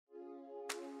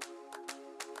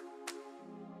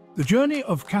The journey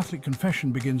of Catholic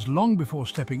confession begins long before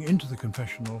stepping into the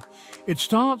confessional. It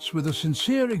starts with a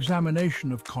sincere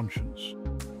examination of conscience.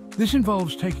 This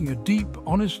involves taking a deep,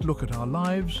 honest look at our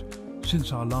lives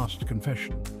since our last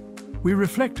confession. We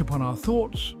reflect upon our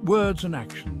thoughts, words and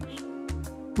actions.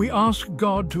 We ask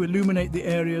God to illuminate the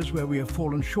areas where we have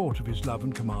fallen short of His love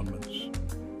and commandments.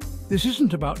 This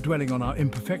isn't about dwelling on our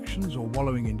imperfections or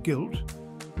wallowing in guilt.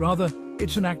 Rather,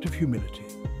 it's an act of humility.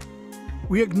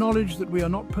 We acknowledge that we are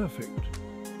not perfect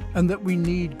and that we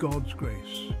need God's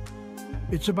grace.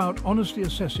 It's about honestly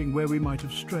assessing where we might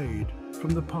have strayed from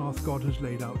the path God has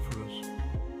laid out for us.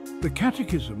 The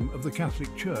Catechism of the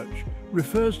Catholic Church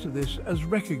refers to this as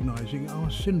recognizing our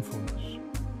sinfulness.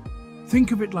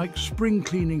 Think of it like spring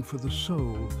cleaning for the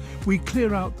soul. We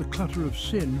clear out the clutter of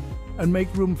sin and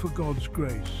make room for God's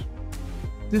grace.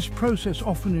 This process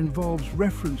often involves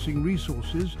referencing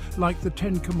resources like the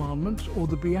Ten Commandments or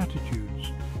the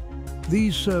Beatitudes.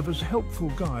 These serve as helpful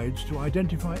guides to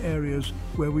identify areas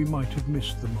where we might have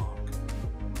missed the mark.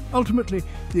 Ultimately,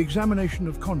 the examination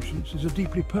of conscience is a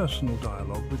deeply personal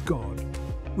dialogue with God.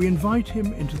 We invite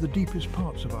Him into the deepest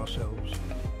parts of ourselves.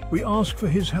 We ask for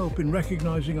His help in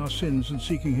recognizing our sins and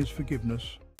seeking His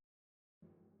forgiveness.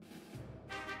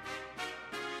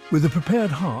 With a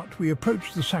prepared heart, we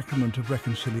approach the sacrament of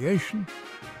reconciliation,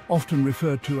 often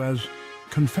referred to as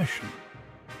confession.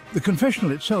 The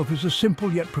confessional itself is a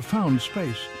simple yet profound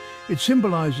space. It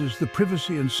symbolizes the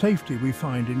privacy and safety we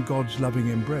find in God's loving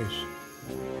embrace.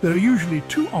 There are usually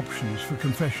two options for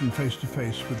confession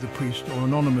face-to-face with the priest or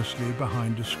anonymously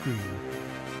behind a screen.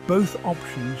 Both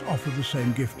options offer the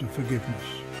same gift of forgiveness.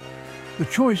 The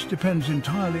choice depends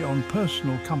entirely on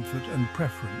personal comfort and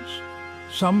preference.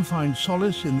 Some find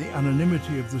solace in the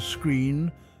anonymity of the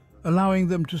screen, allowing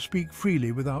them to speak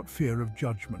freely without fear of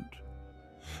judgment.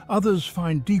 Others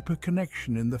find deeper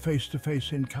connection in the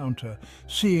face-to-face encounter,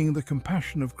 seeing the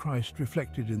compassion of Christ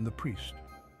reflected in the priest.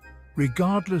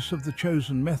 Regardless of the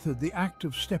chosen method, the act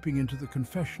of stepping into the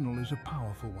confessional is a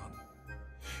powerful one.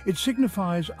 It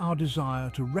signifies our desire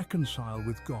to reconcile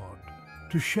with God,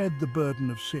 to shed the burden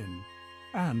of sin,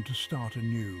 and to start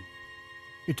anew.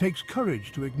 It takes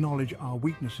courage to acknowledge our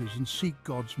weaknesses and seek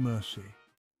God's mercy.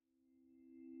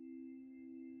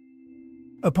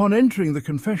 Upon entering the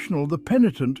confessional, the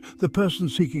penitent, the person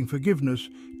seeking forgiveness,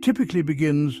 typically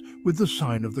begins with the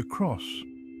sign of the cross.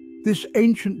 This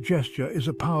ancient gesture is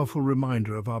a powerful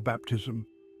reminder of our baptism.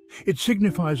 It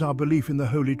signifies our belief in the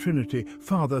Holy Trinity,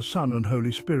 Father, Son, and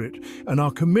Holy Spirit, and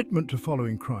our commitment to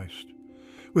following Christ.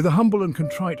 With a humble and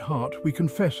contrite heart, we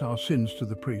confess our sins to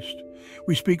the priest.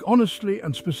 We speak honestly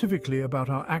and specifically about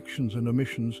our actions and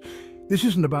omissions. This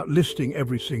isn't about listing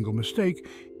every single mistake.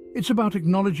 It's about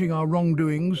acknowledging our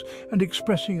wrongdoings and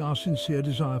expressing our sincere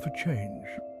desire for change.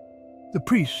 The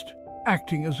priest,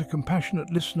 acting as a compassionate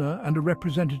listener and a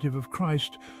representative of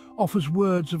Christ, offers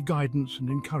words of guidance and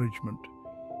encouragement.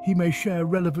 He may share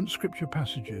relevant scripture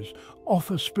passages,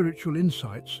 offer spiritual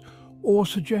insights, or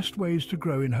suggest ways to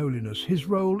grow in holiness. His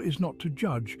role is not to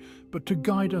judge, but to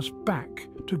guide us back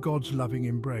to God's loving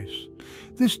embrace.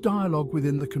 This dialogue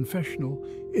within the confessional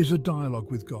is a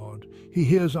dialogue with God. He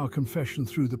hears our confession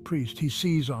through the priest. He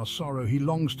sees our sorrow. He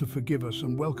longs to forgive us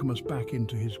and welcome us back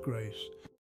into His grace.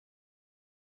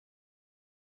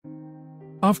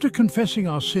 After confessing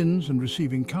our sins and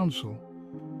receiving counsel,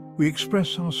 we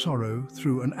express our sorrow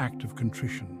through an act of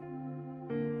contrition.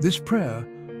 This prayer,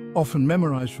 often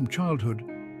memorized from childhood,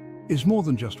 is more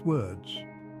than just words.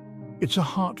 It's a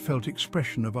heartfelt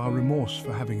expression of our remorse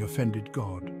for having offended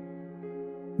God.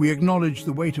 We acknowledge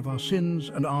the weight of our sins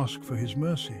and ask for His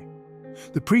mercy.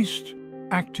 The priest,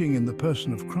 acting in the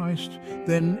person of Christ,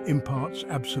 then imparts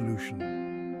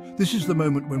absolution. This is the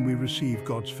moment when we receive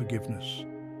God's forgiveness.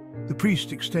 The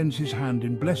priest extends his hand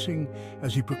in blessing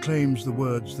as he proclaims the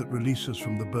words that release us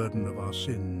from the burden of our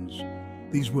sins.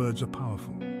 These words are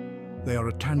powerful. They are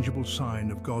a tangible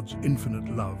sign of God's infinite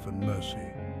love and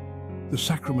mercy. The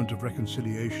sacrament of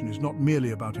reconciliation is not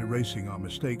merely about erasing our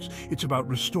mistakes, it's about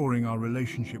restoring our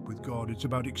relationship with God. It's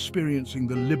about experiencing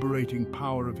the liberating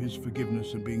power of His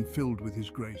forgiveness and being filled with His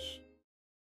grace.